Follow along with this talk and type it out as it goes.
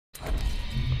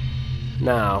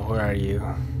Now, where are you?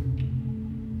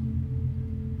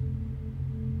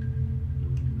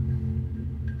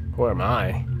 Where am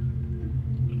I?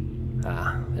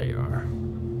 Ah, there you are.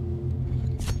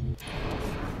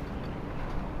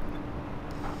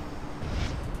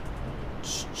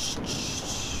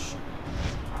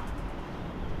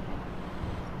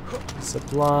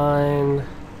 Zip line.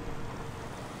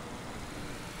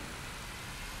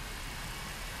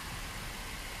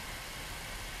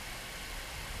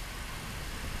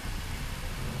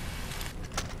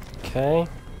 Okay.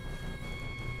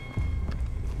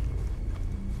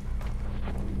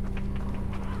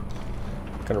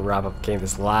 Gonna wrap up getting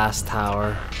this last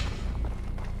tower.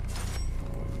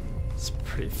 It's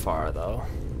pretty far though.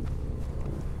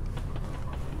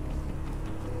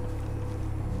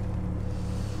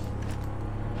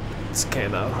 It's okay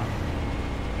though.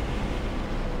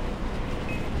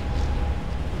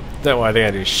 Then what are they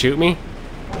gonna do? Shoot me?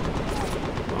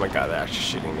 Oh my god, they're actually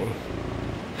shooting me.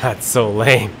 That's so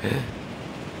lame.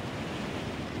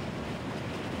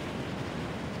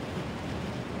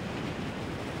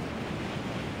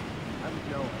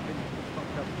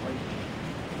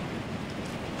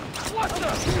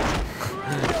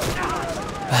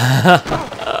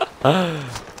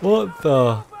 What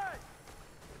the?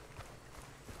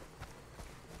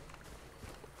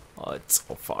 Oh, it's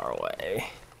so far away.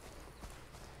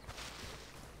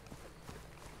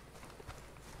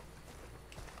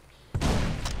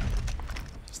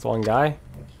 Just one guy?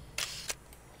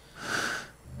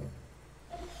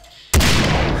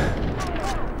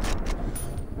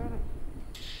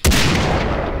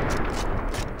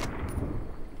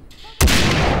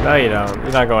 No, you don't.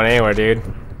 You're not going anywhere, dude.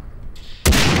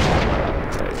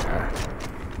 There you are.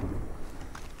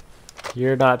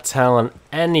 You're not telling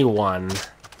anyone.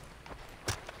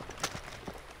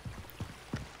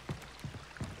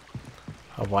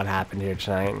 Of what happened here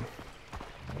tonight.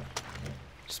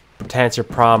 Just pretend it's your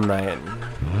prom night.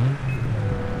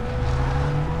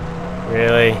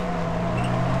 Really?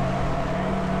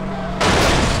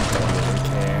 Don't even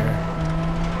care.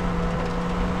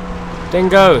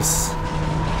 Dingoes!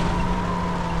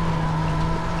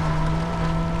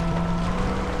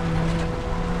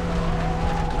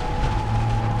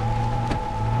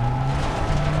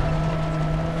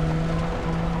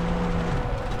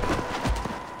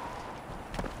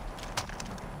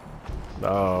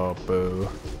 Oh, boo.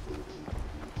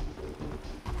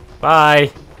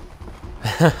 Bye!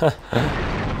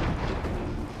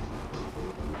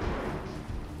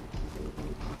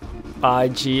 Bye,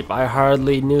 Jeep. I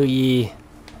hardly knew ye.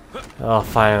 Oh,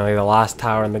 finally, the last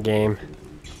tower in the game.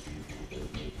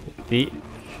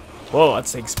 Whoa, that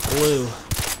thing's blue.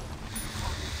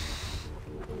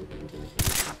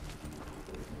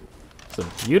 It's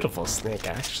a beautiful snake,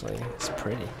 actually. It's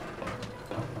pretty.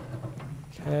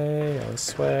 Okay, go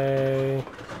this way.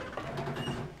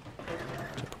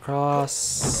 Jump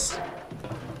across.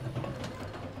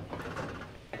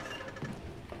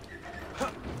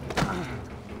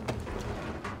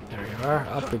 There we are.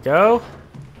 Up we go.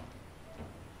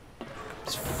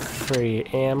 It's free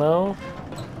ammo.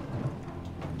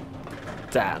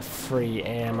 That free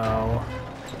ammo.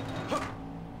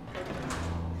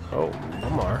 Oh,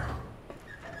 one more.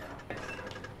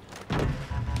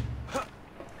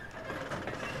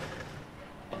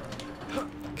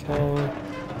 Okay.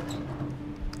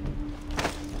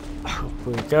 Up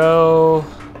we go.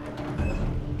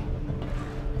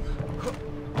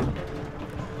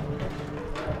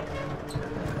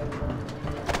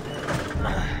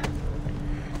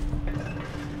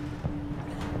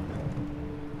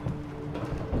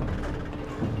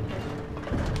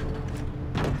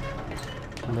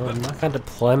 No, I'm not gonna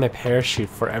deploy my parachute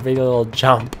for every little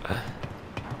jump.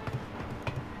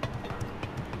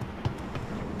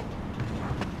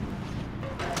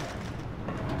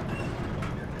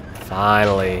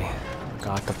 Finally,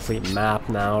 got a complete map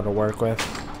now to work with.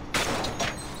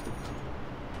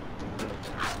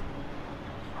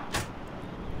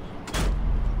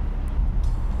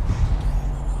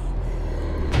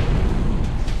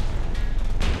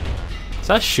 Is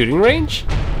that a shooting range?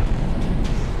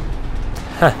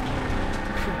 Huh.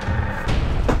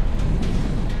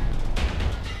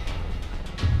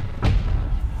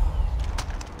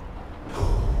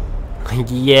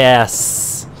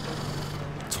 Yes!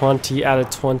 20 out of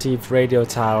 20 radio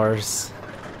towers.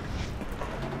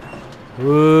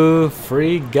 Ooh,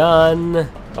 free gun!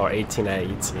 Or 18 out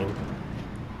of 18.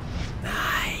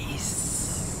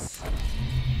 Nice!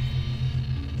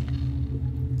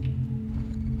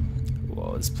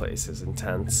 Whoa, this place is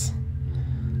intense.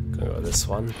 Gonna go with this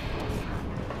one.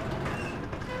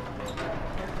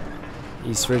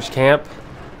 East Ridge Camp.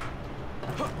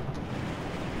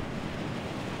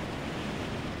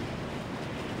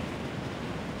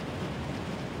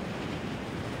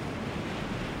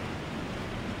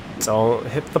 Don't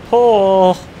hit the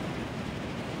pole.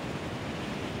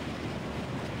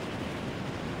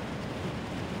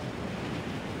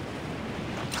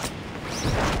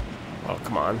 Oh,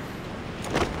 come on.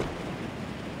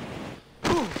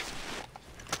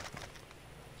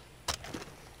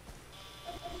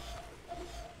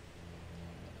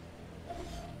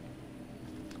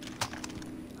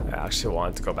 I actually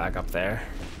wanted to go back up there.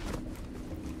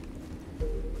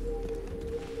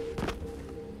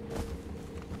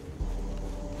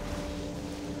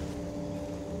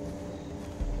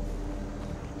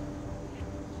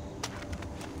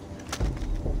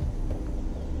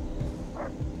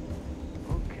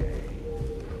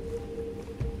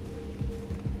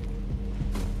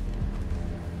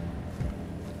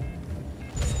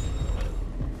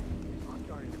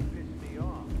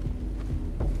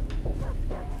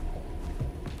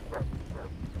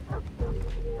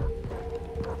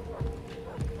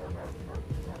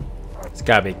 There's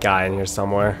gotta be a guy in here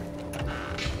somewhere.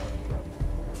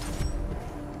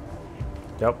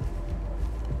 Yep.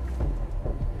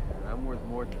 I'm worth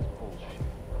more than this bullshit.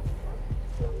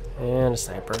 And a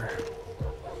sniper.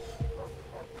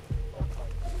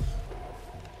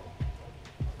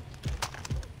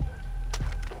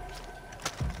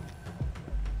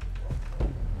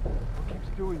 Who keeps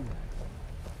doing that?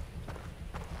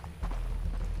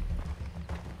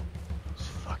 This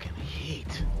fucking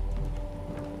heat.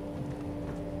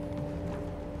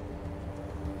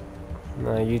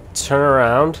 Now you turn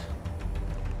around.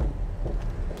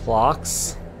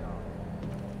 Blocks.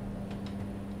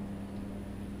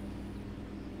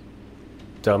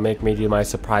 Don't make me do my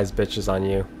surprise bitches on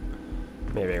you.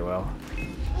 Maybe I will.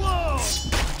 Whoa!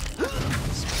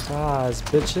 Surprise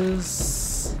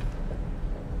bitches.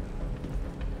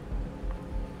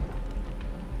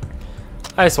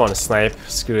 I just want to snipe.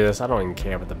 Screw this. I don't even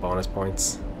care about the bonus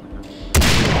points.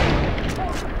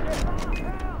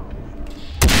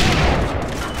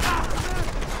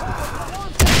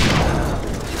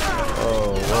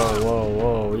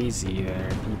 Whoa, easy there,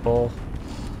 people.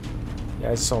 You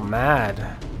guys are so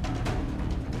mad.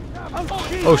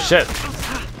 Oh shit.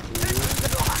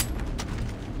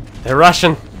 They're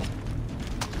rushing.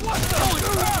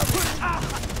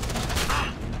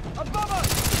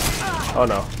 Oh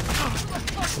no.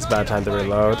 It's a bad time to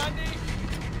reload.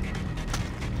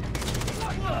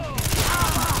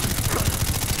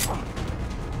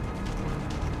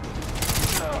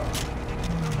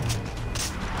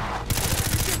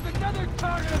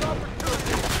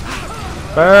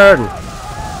 Burn!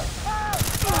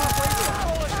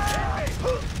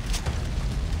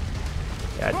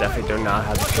 Yeah, I definitely do not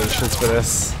have the patience for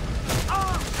this.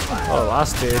 Oh,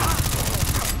 lost dude.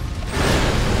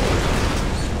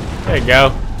 There you go.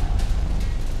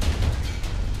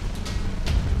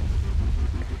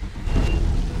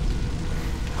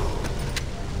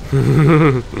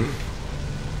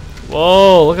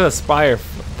 Whoa, look at the spire.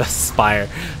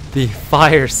 The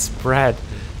fire spread.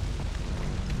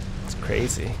 It's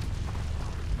crazy.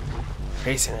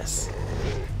 Craziness.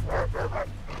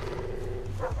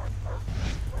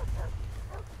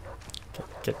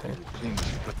 Get there.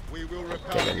 We will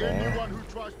repel anyone who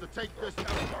tries to take this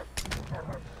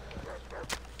tower.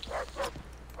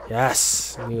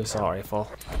 Yes, new assault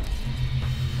rifle.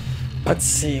 Let's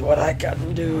see what I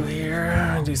can do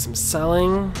here. Do some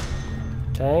selling.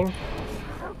 Okay.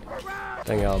 I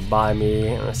think I'll buy me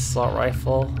an assault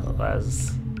rifle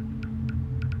as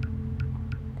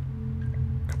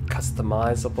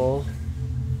customizable.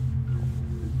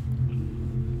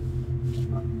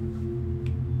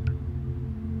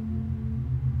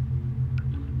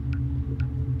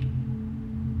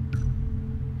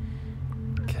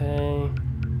 Okay.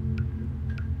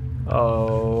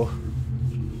 Oh.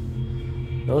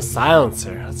 No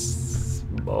silencer. That's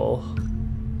bull.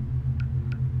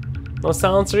 No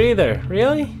silencer either.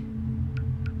 Really?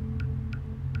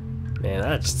 Man,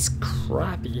 that's just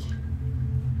crappy.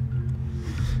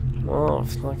 Well,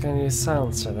 if I'm not gonna use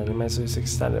silencer, then you might as well use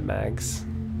extended mags.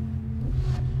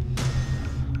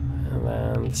 And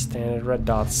then the standard red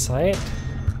dot sight.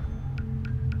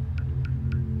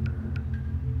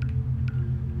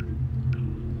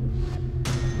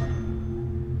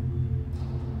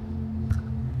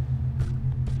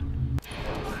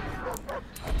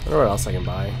 I wonder what else I can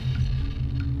buy.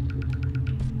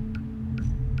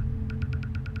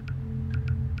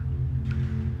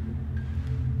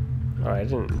 Alright, I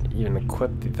didn't even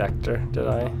equip the vector, did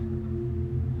I?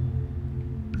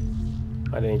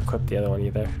 I didn't equip the other one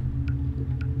either.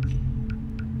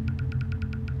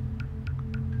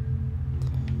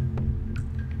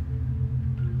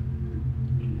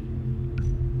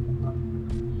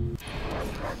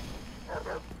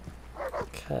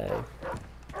 Okay.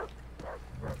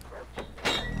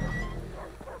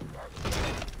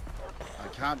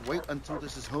 Can't wait until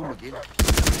this is home again.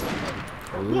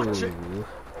 Watch it. Ooh.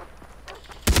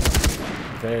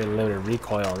 Very limited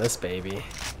recoil on this baby.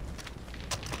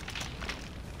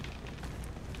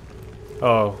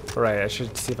 Oh, right, I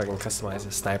should see if I can customize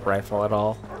the sniper rifle at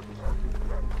all.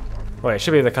 Wait, I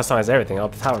should be able to customize everything. All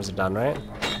the towers are done, right?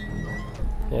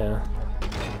 Yeah.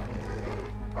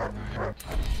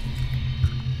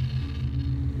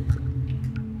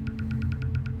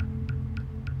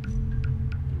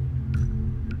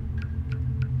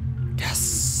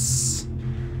 Yes!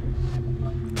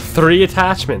 3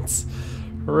 attachments!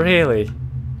 Really?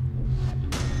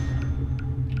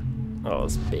 Oh,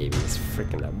 this baby's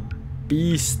freaking a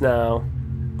beast now.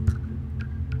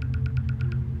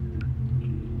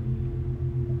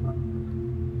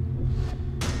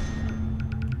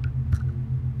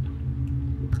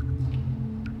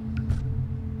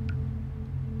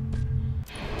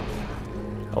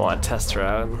 I want to test her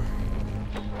out.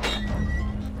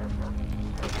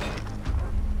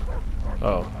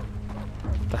 Oh.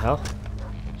 What the hell?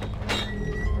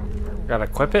 Gotta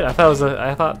equip it? I thought it was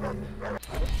I thought...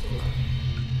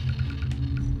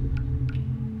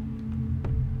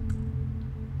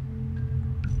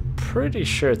 Pretty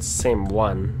sure it's the same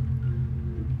one.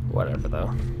 Whatever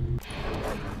though.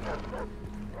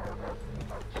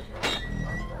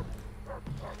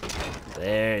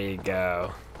 There you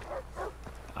go.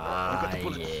 Ah,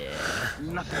 yeah.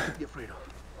 Nothing to be afraid of.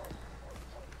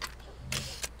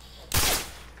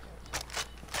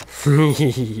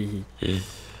 Okay,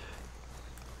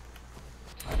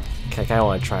 I kinda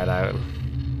wanna try it out.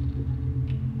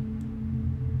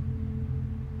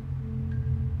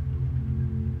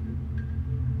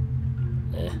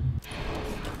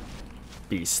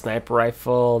 Beast sniper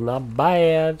rifle, not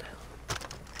bad.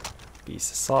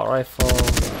 Beast assault rifle,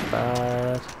 not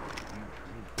bad.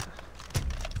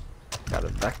 Got a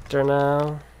vector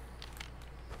now.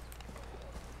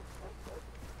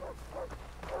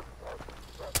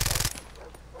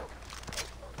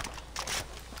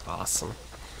 Awesome.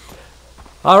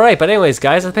 Alright, but anyways,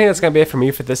 guys, I think that's going to be it for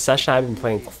me for this session. I've been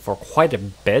playing for quite a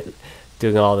bit,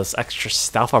 doing all this extra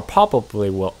stuff. I probably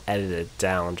will edit it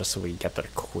down just so we get there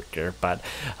quicker. But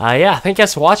yeah, thank you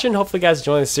guys for watching. Hopefully you guys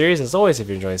enjoy the series. As always, if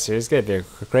you're enjoying the series, give it a very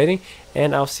quick rating.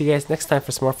 And I'll see you guys next time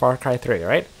for some more Far Cry 3,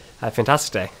 alright? Have a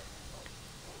fantastic day.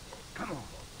 Come on.